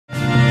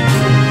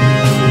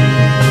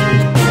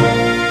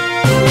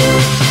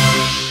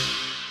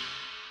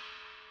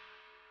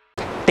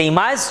Tem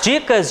mais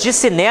dicas de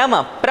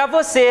cinema para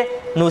você.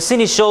 No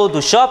Cine Show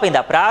do Shopping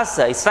da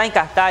Praça está em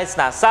cartaz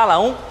na Sala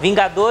 1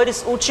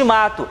 Vingadores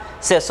Ultimato.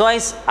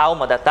 Sessões à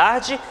 1 da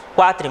tarde,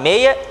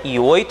 4h30 e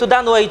 8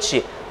 da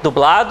noite.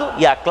 Dublado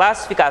e a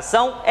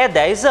classificação é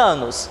 10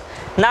 anos.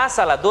 Na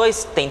Sala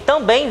 2 tem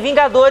também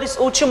Vingadores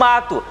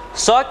Ultimato,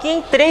 só que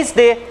em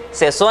 3D.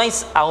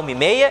 Sessões à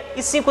 1h30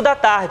 e 5 da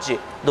tarde.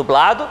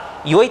 Dublado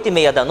e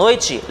 8h30 da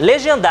noite,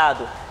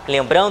 legendado.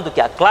 Lembrando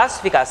que a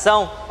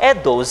classificação é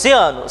 12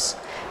 anos.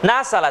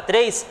 Na Sala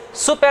 3,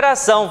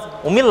 Superação,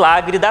 o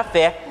Milagre da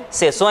Fé.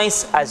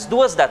 Sessões às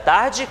 2 da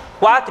tarde,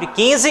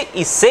 4h15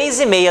 e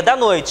 6h30 da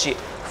noite.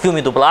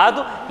 Filme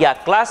dublado e a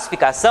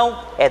classificação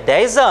é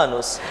 10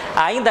 anos.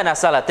 Ainda na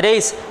Sala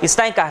 3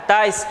 está em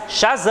cartaz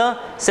Shazam,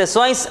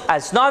 sessões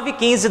às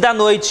 9h15 da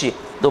noite.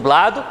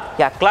 Dublado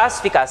e a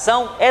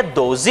classificação é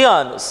 12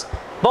 anos.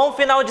 Bom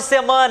final de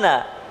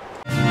semana!